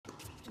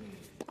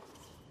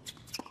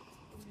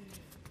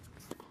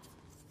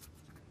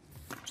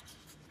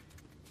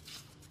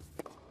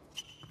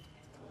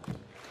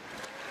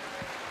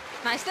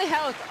Nicely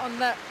held on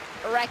the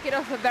racket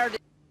of Berdych.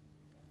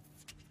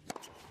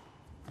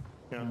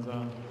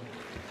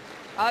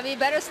 We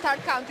better start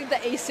counting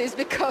the aces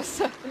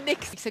because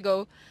Nick weeks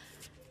ago.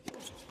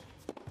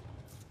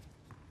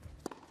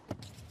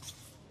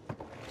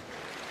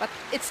 But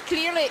it's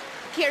clearly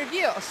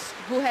Kyrgios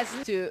who has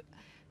to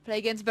play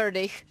against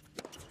Berdych.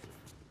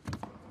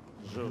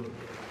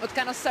 What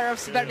kind of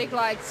serves Berdych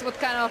likes, what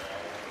kind of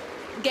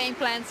game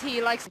plans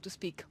he likes to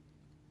speak.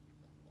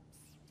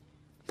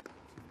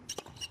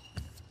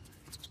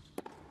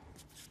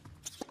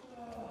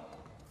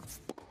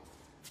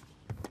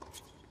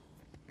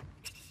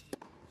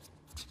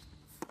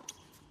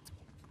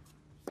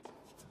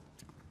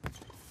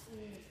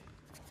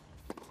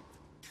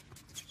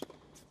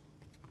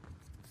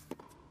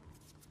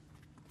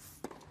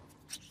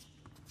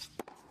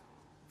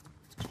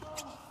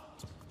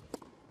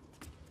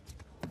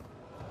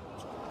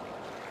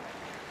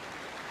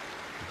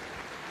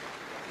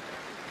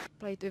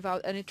 Played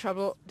without any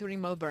trouble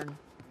during Melbourne.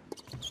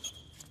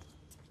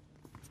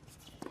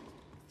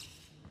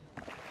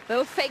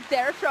 Little fake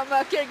there from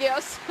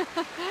Kyrgios.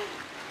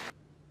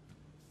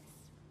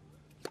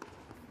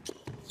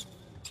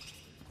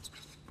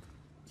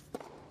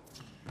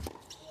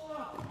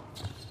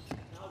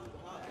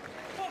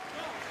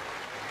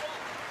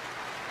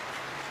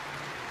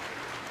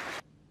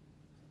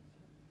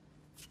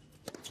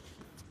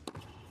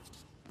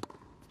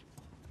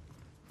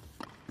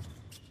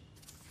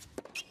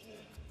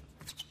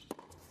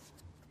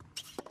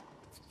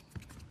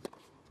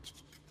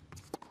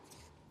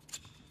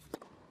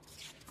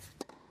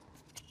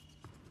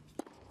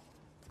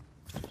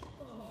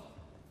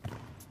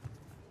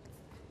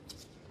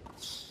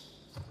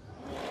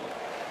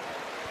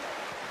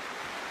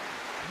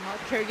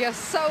 Kyrgios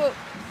so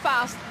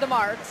fast, the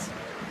marks.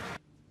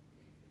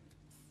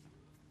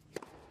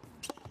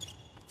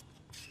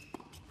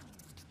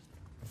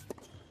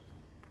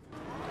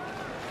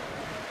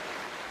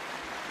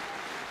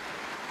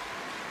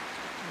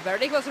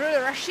 Berdych was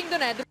really rushing the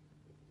net.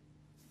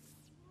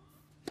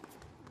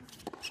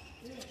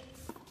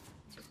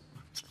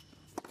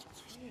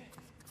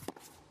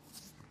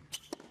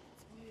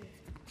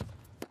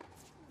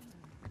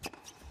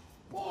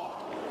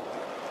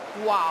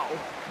 Wow.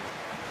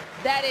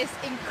 That is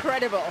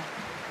incredible.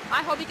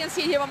 I hope you can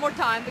see it here one more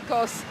time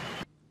because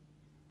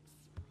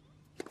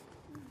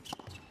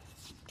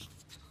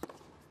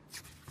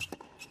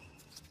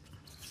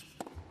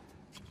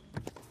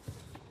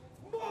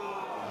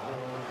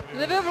a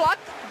little bit of luck,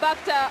 but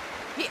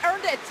he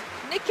earned it.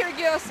 Nick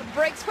Kyrgios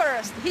breaks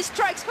first. He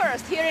strikes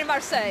first here in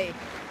Marseille.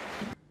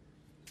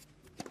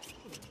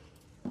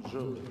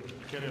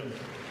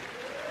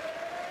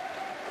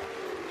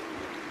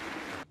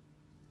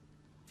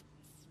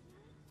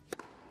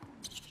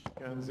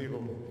 And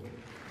 0.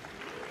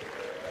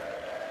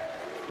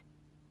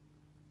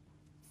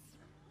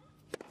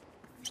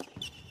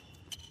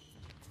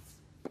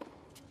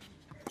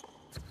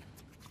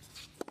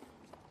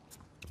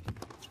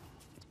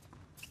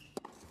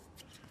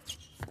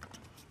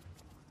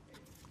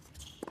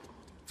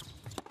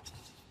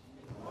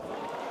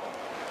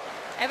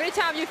 Every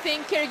time you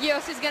think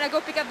Kyrgios is gonna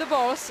go pick up the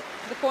balls,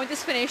 the point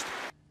is finished.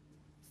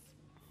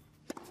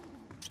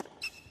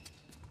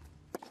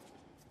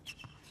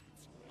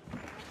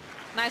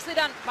 Nicely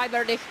done by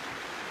Berdych.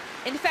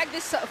 In fact,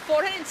 this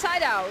forehand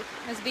inside out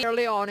has been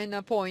early on in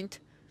a point.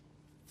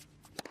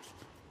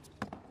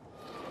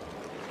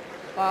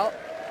 Well,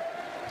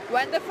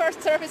 when the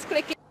first serve is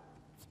clicking.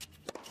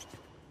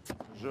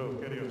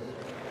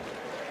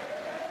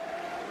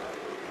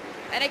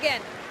 And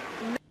again.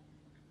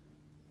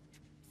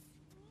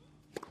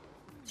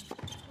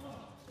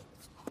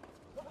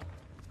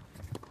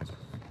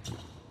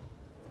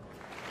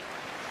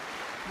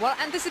 Well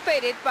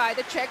anticipated by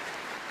the Czech.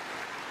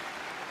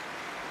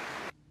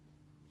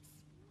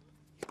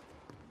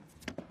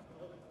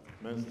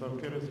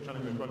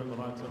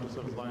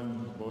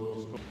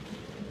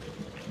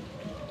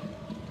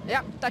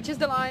 Yeah, touches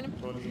the line.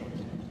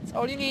 That's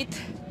all you need.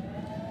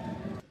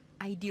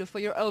 Ideal for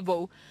your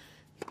elbow.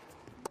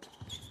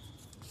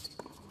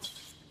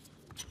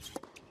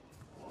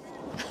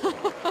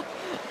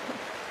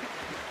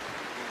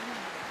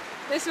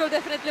 This will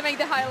definitely make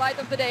the highlight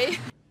of the day.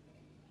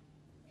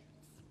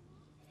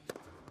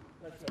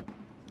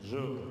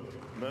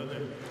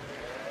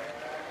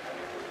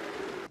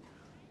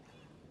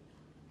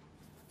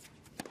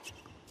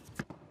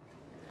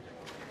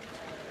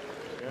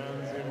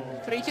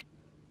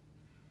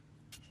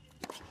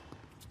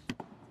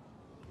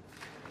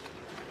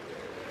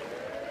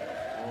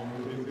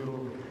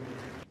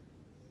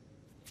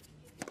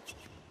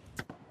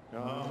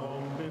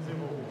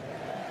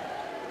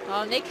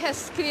 Well, Nick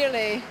has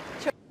clearly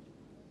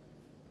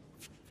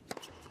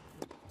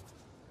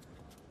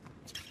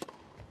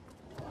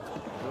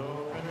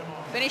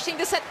finishing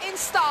the set in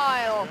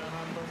style.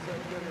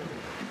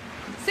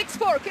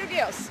 6-4,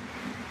 Kyrgios.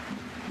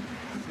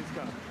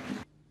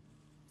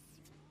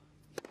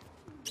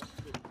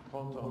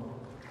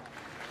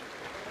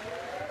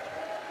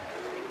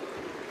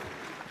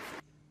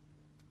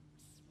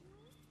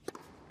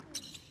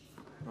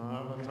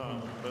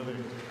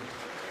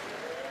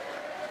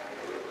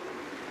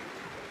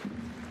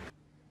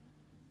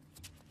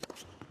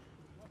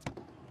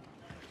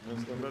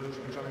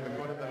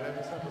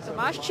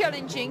 Tomas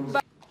challenging,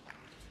 but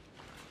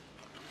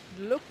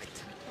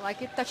looked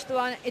like it touched the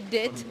line. It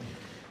did.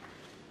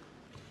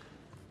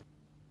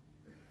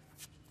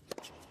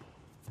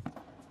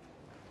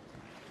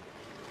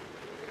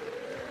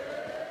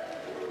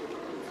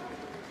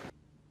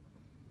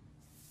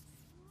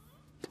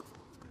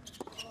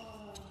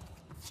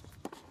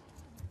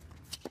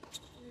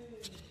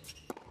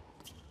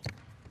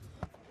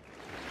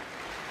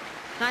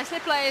 Nicely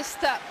placed.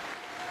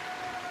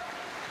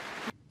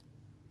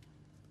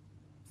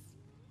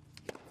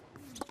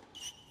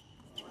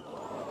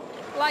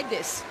 Like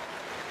this.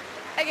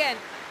 Again,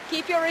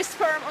 keep your wrist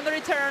firm on the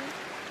return.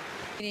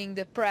 Meaning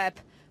the prep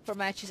for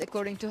matches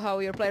according to how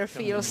your player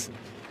feels.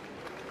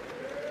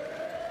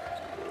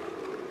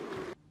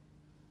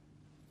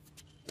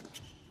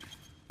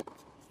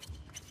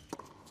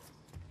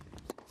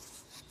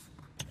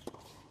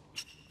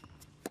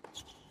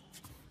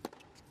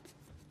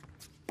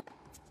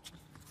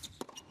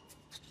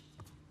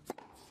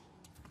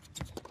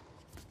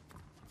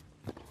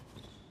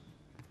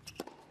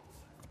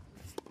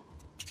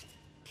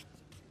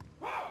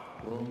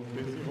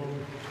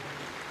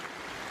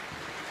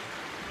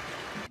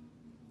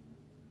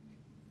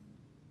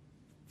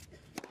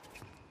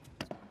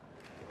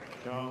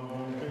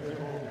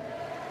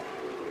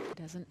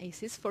 Dozen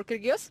aces for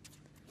Kyrgios.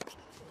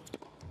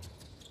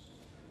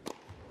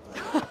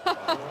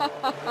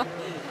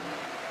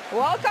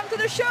 Welcome to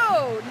the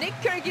show! Nick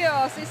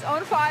Kyrgios is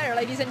on fire,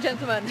 ladies and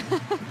gentlemen.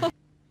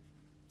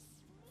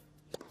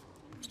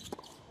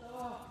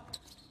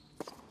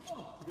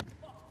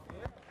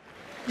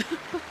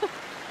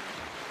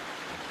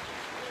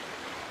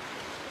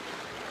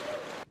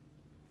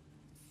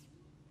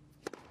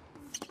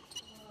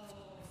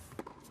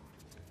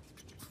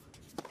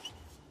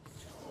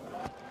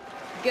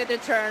 Good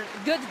return,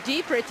 good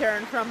deep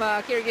return from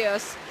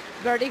Kyrgios.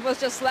 Berdych was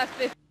just left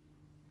with...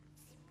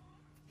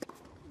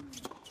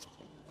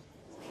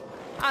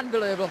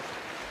 Unbelievable.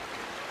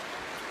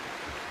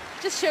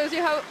 Just shows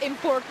you how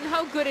important,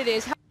 how good it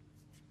is.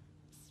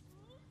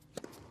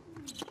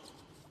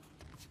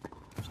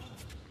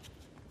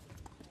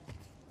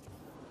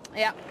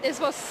 Yeah, this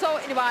was so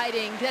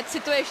inviting. That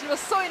situation was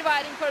so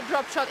inviting for a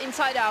drop shot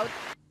inside out.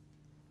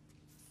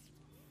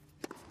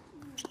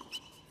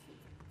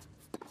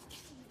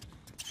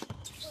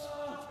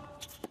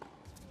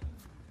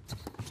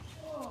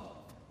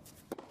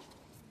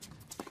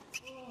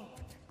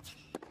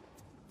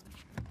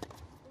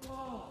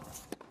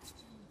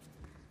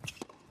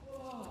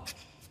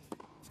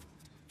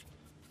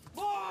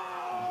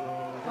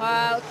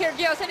 Well,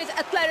 Kyrgios and his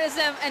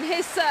athleticism and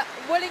his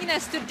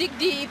willingness to dig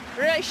deep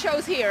really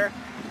shows here.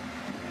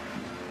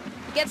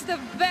 He gets the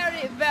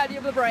very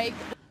valuable break.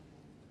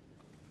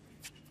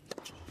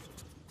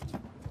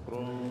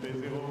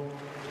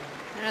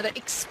 Another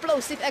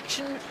explosive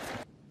action.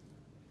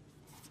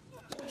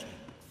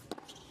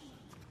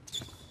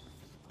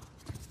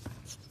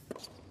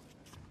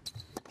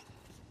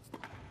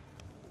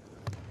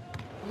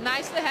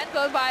 Nicely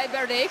handled by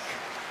Berdych.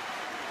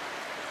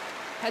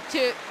 Had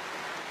to...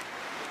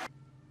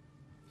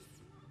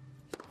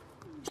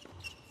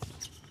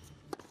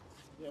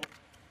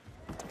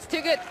 It's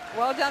too good.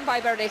 Well done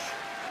by Berdych.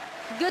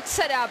 Good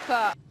setup.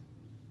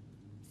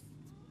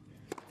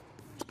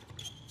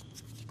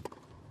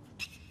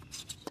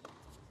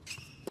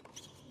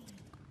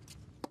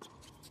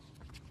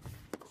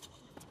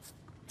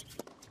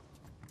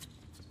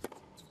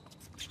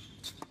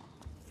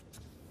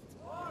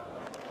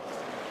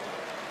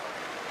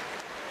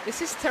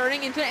 This is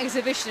turning into an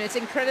exhibition. It's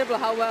incredible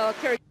how well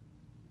Kyrgios...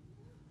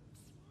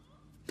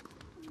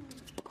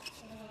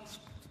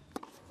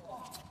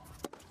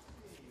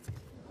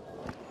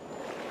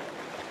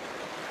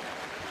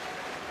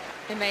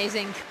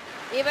 Amazing.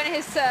 Even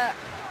his...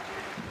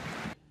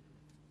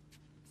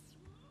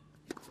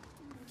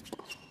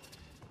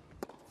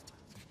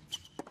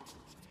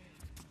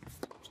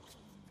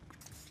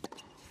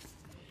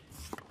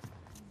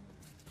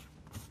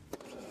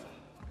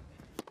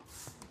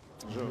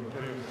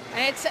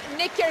 And it's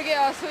Nick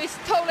Kyrgios who is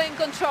totally in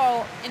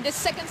control in the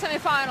second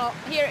semi-final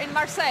here in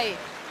Marseille.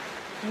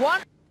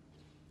 Well,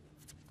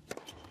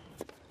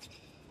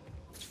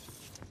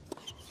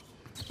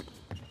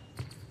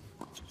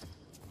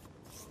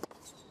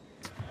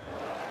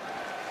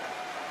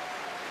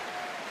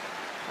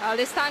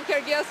 this time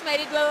Kyrgios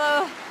made it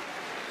well.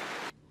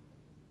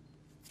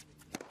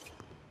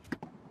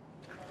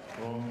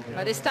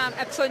 But this time,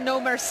 absolutely no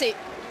mercy.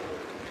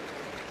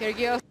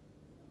 Kyrgios.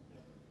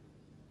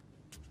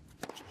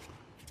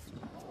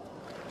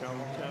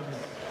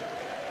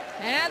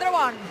 Another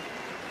one.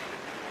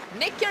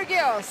 Nick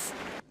Kyrgios